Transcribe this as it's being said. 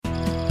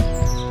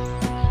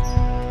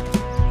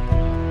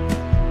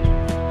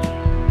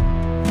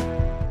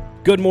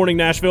Good morning,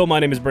 Nashville. My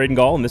name is Braden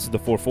Gall, and this is the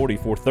 440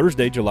 for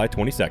Thursday, July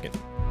 22nd.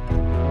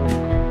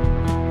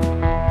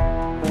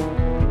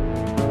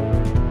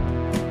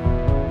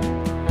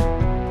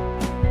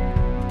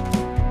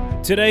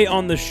 Today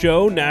on the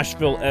show,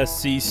 Nashville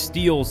SC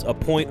steals a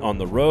point on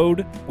the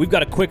road. We've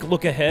got a quick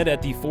look ahead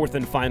at the fourth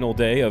and final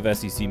day of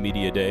SEC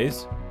Media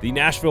Days. The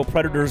Nashville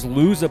Predators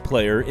lose a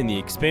player in the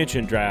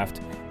expansion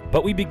draft,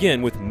 but we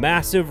begin with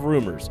massive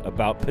rumors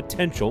about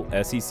potential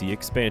SEC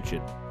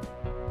expansion.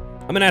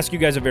 I'm going to ask you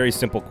guys a very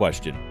simple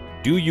question.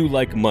 Do you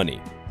like money?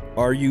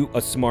 Are you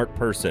a smart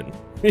person?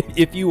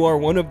 If you are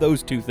one of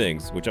those two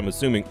things, which I'm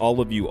assuming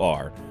all of you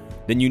are,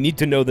 then you need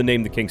to know the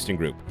name the Kingston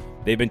Group.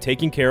 They've been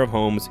taking care of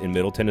homes in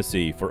Middle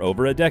Tennessee for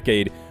over a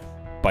decade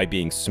by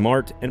being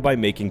smart and by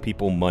making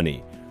people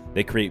money.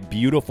 They create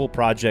beautiful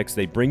projects,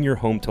 they bring your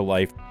home to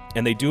life,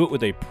 and they do it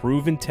with a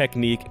proven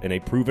technique and a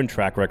proven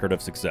track record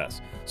of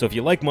success. So if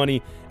you like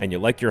money, and you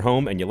like your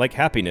home, and you like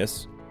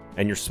happiness,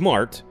 and you're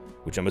smart,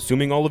 which I'm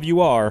assuming all of you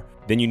are,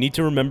 then you need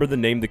to remember the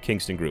name the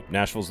Kingston Group,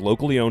 Nashville's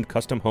locally owned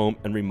custom home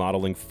and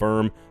remodeling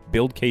firm.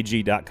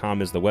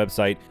 BuildKG.com is the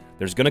website.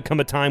 There's going to come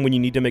a time when you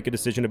need to make a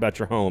decision about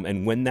your home,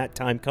 and when that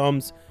time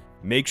comes,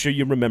 make sure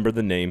you remember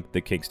the name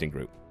the Kingston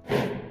Group.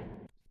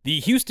 The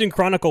Houston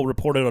Chronicle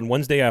reported on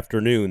Wednesday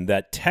afternoon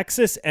that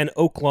Texas and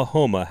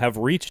Oklahoma have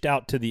reached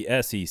out to the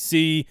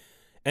SEC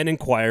and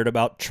inquired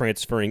about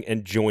transferring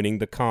and joining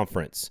the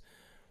conference.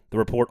 The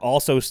report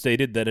also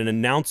stated that an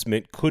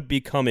announcement could be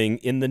coming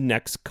in the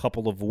next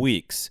couple of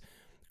weeks.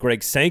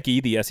 Greg Sankey,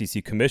 the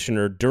SEC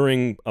commissioner,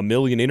 during a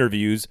million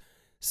interviews,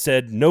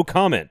 said no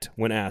comment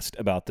when asked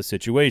about the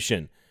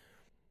situation.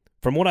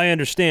 From what I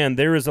understand,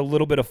 there is a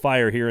little bit of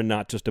fire here and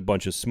not just a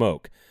bunch of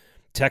smoke.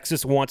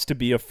 Texas wants to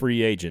be a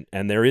free agent,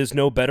 and there is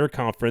no better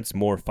conference,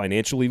 more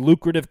financially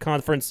lucrative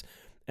conference,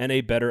 and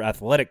a better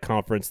athletic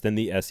conference than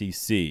the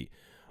SEC.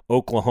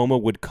 Oklahoma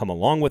would come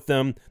along with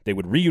them. They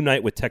would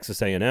reunite with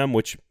Texas A&M,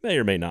 which may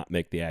or may not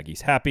make the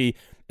Aggies happy,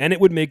 and it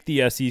would make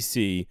the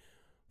SEC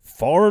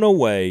far and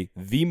away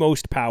the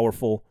most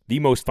powerful, the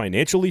most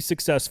financially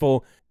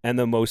successful, and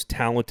the most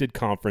talented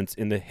conference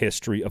in the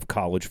history of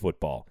college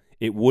football.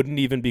 It wouldn't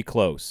even be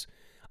close.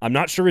 I'm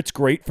not sure it's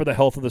great for the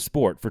health of the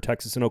sport for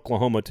Texas and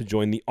Oklahoma to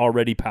join the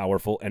already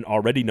powerful and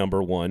already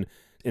number one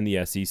in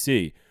the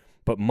SEC.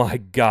 But my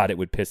God, it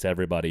would piss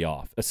everybody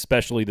off,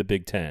 especially the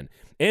Big Ten,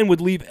 and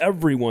would leave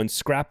everyone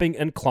scrapping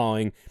and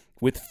clawing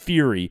with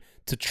fury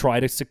to try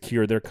to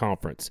secure their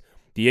conference.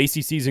 The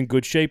ACC's in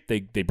good shape.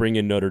 They bring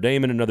in Notre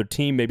Dame and another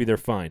team. Maybe they're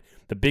fine.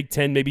 The Big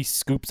Ten maybe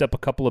scoops up a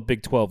couple of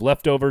Big 12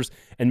 leftovers,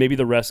 and maybe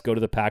the rest go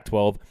to the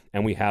Pac-12,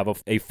 and we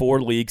have a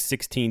four-league,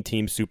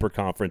 16-team super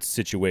conference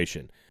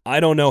situation. I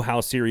don't know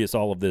how serious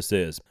all of this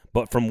is,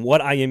 but from what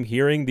I am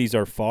hearing, these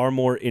are far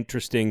more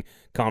interesting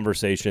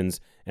conversations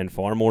and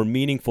far more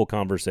meaningful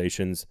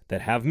conversations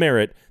that have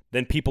merit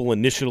than people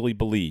initially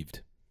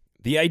believed.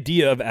 The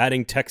idea of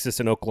adding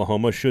Texas and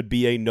Oklahoma should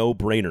be a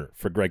no-brainer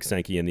for Greg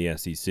Sankey and the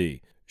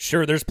SEC.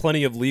 Sure, there's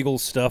plenty of legal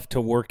stuff to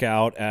work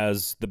out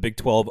as the Big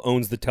 12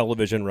 owns the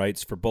television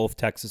rights for both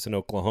Texas and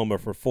Oklahoma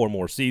for 4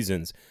 more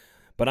seasons,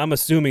 but I'm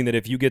assuming that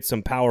if you get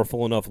some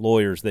powerful enough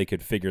lawyers, they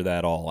could figure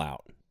that all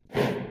out.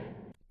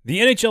 The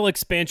NHL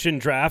expansion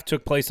draft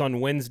took place on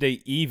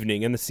Wednesday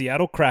evening, and the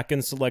Seattle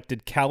Kraken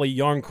selected Calle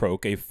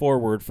Jarnkrok, a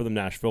forward for the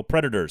Nashville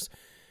Predators.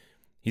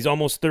 He's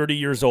almost 30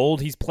 years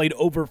old. He's played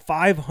over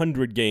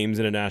 500 games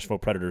in a Nashville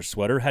Predators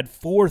sweater, had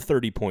 4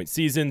 30-point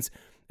seasons,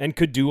 and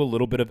could do a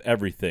little bit of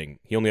everything.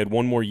 He only had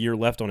 1 more year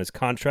left on his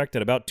contract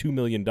at about $2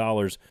 million,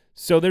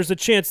 so there's a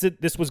chance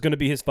that this was going to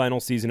be his final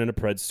season in a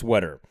Preds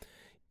sweater.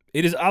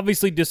 It is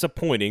obviously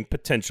disappointing,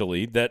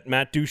 potentially, that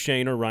Matt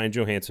Duchene or Ryan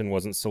Johansson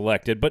wasn't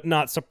selected, but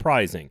not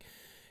surprising.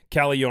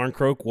 Calle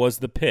Jarnkrok was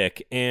the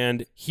pick,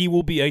 and he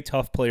will be a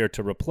tough player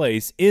to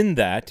replace in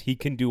that he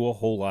can do a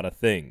whole lot of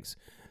things.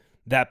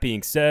 That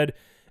being said,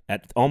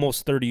 at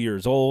almost 30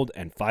 years old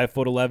and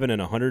 5'11"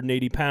 and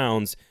 180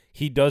 pounds,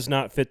 he does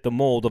not fit the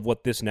mold of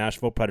what this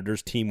Nashville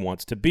Predators team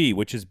wants to be,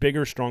 which is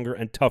bigger, stronger,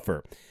 and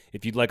tougher.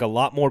 If you'd like a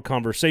lot more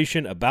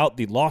conversation about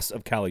the loss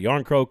of Calle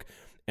Jarnkrok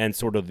and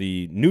sort of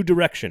the new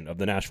direction of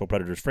the Nashville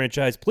Predators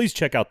franchise, please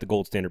check out the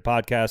Gold Standard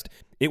podcast.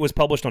 It was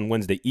published on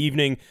Wednesday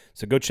evening,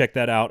 so go check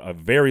that out. A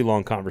very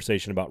long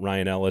conversation about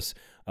Ryan Ellis,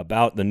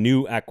 about the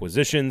new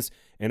acquisitions,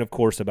 and of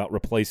course about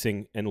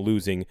replacing and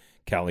losing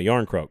Calle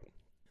Jarnkrok.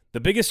 The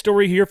biggest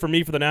story here for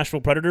me for the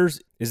Nashville Predators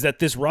is that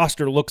this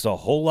roster looks a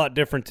whole lot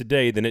different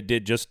today than it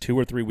did just 2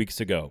 or 3 weeks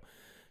ago.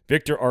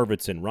 Victor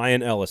Arvidsson,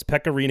 Ryan Ellis,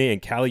 Pekka Rinne,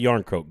 and Calle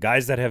Jarnkrok,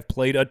 guys that have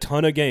played a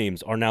ton of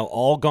games, are now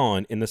all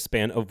gone in the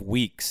span of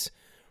weeks.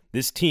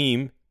 This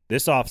team,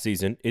 this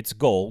offseason, its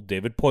goal,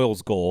 David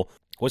Poyle's goal,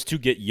 was to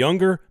get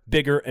younger,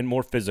 bigger, and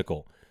more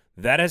physical.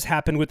 That has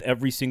happened with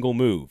every single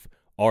move.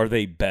 Are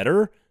they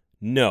better?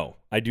 No,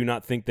 I do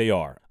not think they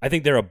are. I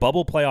think they're a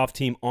bubble playoff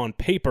team on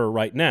paper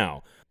right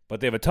now, but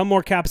they have a ton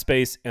more cap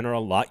space and are a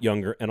lot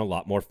younger and a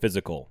lot more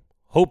physical.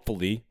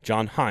 Hopefully,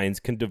 John Hines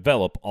can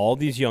develop all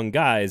these young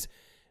guys,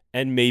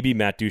 and maybe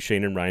Matt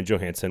Duchene and Ryan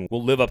Johansson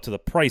will live up to the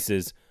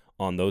prices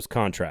on those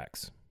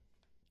contracts.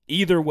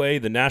 Either way,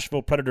 the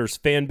Nashville Predators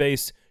fan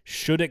base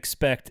should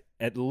expect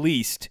at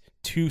least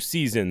 2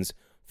 seasons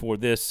for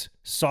this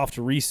soft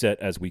reset,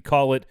 as we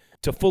call it,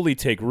 to fully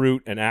take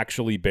root and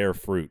actually bear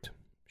fruit.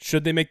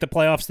 Should they make the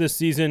playoffs this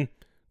season?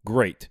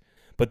 Great.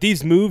 But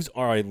these moves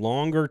are a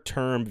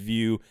longer-term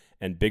view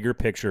and bigger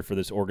picture for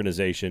this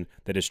organization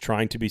that is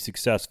trying to be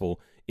successful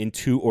in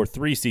 2 or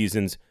 3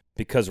 seasons,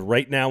 because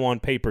right now on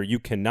paper, you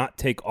cannot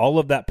take all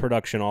of that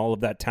production, all of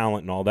that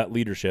talent, and all that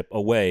leadership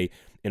away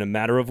in a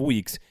matter of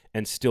weeks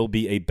and still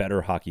be a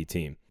better hockey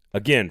team.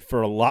 Again,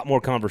 for a lot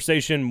more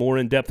conversation, more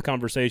in-depth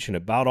conversation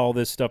about all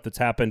this stuff that's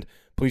happened,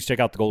 please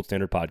check out the Gold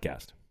Standard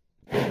Podcast.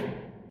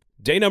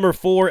 Day number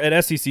 4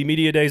 at SEC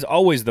Media Days,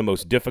 always the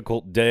most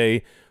difficult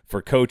day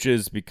for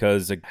coaches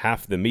because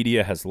half the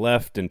media has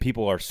left and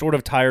people are sort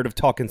of tired of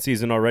talking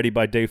season already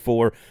by day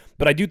 4.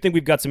 But I do think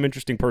we've got some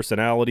interesting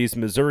personalities.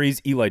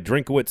 Missouri's Eli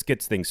Drinkwitz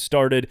gets things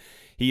started.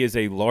 He is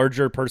a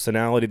larger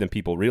personality than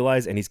people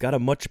realize, and he's got a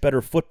much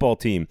better football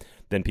team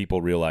than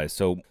people realize.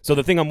 So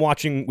the thing I'm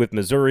watching with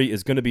Missouri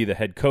is going to be the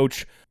head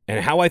coach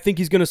and how I think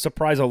he's going to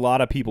surprise a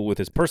lot of people with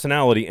his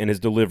personality and his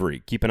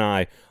delivery. Keep an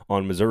eye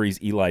on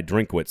Missouri's Eli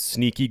Drinkwitz.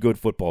 Sneaky good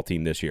football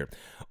team this year.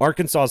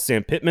 Arkansas's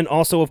Sam Pittman,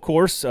 also, of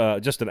course,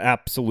 just an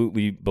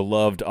absolutely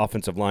beloved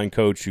offensive line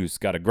coach who's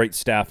got a great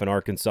staff in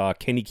Arkansas.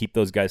 Can he keep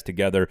those guys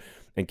together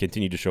and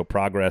continue to show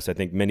progress? I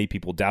think many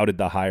people doubted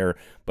the hire,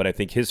 but I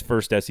think his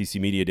first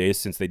SEC Media Days,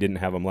 since they didn't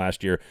have him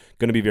last year,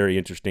 going to be very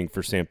interesting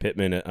for Sam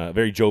Pittman. A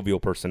very jovial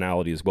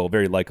personality as well,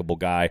 very likable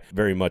guy,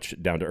 very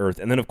much down to earth.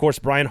 And then, of course,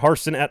 Brian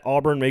Harsin at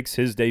Auburn makes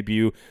his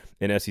debut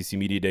in SEC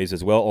Media Days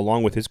as well,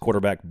 along with his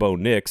quarterback, Bo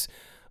Nix,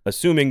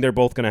 assuming they're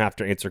both going to have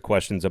to answer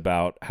questions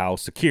about how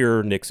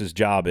secure Nix's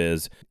job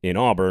is in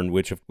Auburn,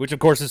 which of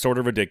course is sort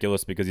of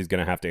ridiculous because he's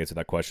going to have to answer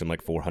that question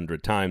like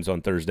 400 times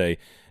on Thursday.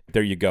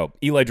 There you go.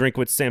 Eli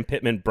Drinkwitz, Sam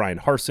Pittman, Brian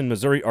Harsin,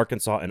 Missouri,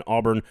 Arkansas, and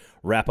Auburn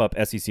wrap up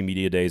SEC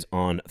Media Days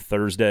on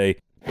Thursday.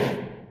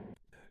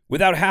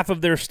 Without half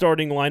of their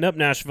starting lineup,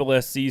 Nashville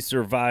SC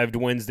survived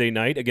Wednesday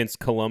night against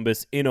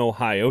Columbus in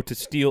Ohio to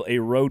steal a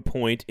road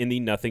point in the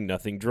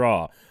 0-0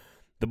 draw.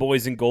 The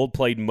boys in gold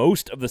played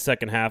most of the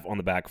second half on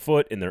the back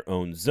foot in their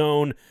own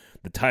zone.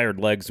 The tired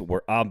legs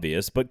were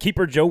obvious, but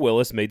keeper Joe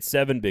Willis made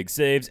 7 big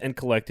saves and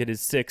collected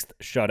his 6th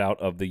shutout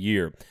of the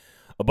year.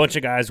 A bunch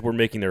of guys were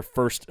making their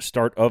first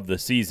start of the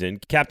season.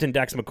 Captain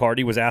Dax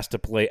McCarty was asked to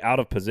play out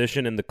of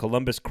position, and the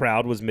Columbus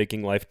crowd was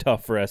making life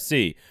tough for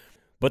SC.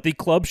 But the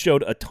club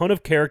showed a ton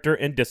of character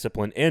and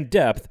discipline and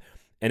depth,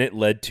 and it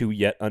led to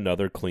yet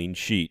another clean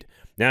sheet.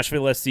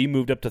 Nashville SC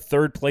moved up to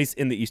 3rd place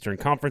in the Eastern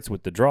Conference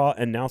with the draw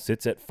and now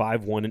sits at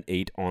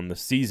 5-1-8 on the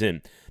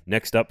season.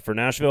 Next up for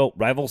Nashville,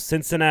 rival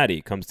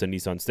Cincinnati comes to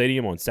Nissan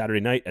Stadium on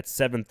Saturday night at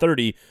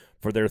 7:30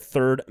 for their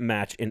 3rd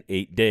match in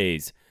 8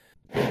 days.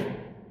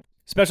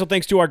 Special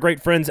thanks to our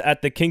great friends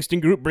at the Kingston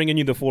Group, bringing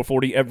you the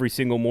 440 every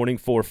single morning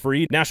for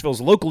free.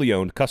 Nashville's locally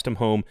owned custom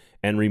home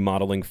and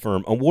remodeling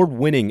firm.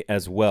 Award-winning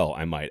as well,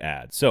 I might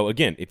add. So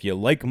again, if you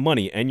like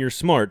money and you're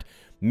smart,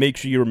 make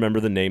sure you remember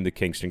the name, the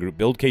Kingston Group.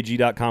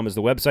 BuildKG.com is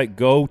the website.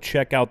 Go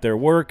check out their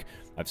work.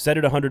 I've said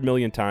it 100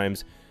 million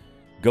times.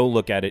 Go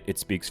look at it. It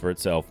speaks for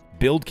itself.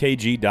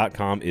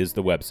 BuildKG.com is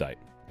the website.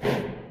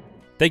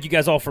 Thank you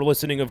guys all for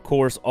listening, of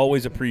course.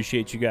 Always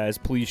appreciate you guys.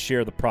 Please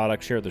share the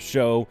product, share the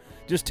show.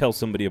 Just tell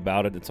somebody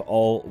about it. It's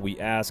all we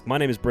ask. My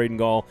name is Braden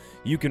Gall.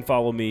 You can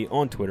follow me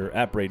on Twitter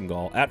at Braden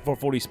Gall, at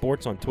 440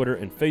 Sports on Twitter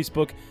and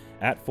Facebook,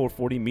 at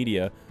 440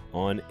 Media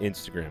on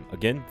Instagram.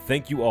 Again,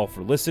 thank you all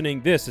for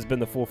listening. This has been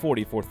the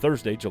 440 for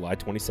Thursday, July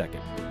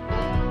 22nd.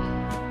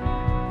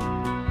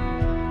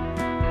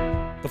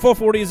 The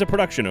 440 is a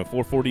production of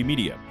 440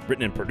 Media,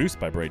 written and produced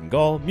by Braden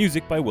Gall,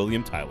 music by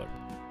William Tyler.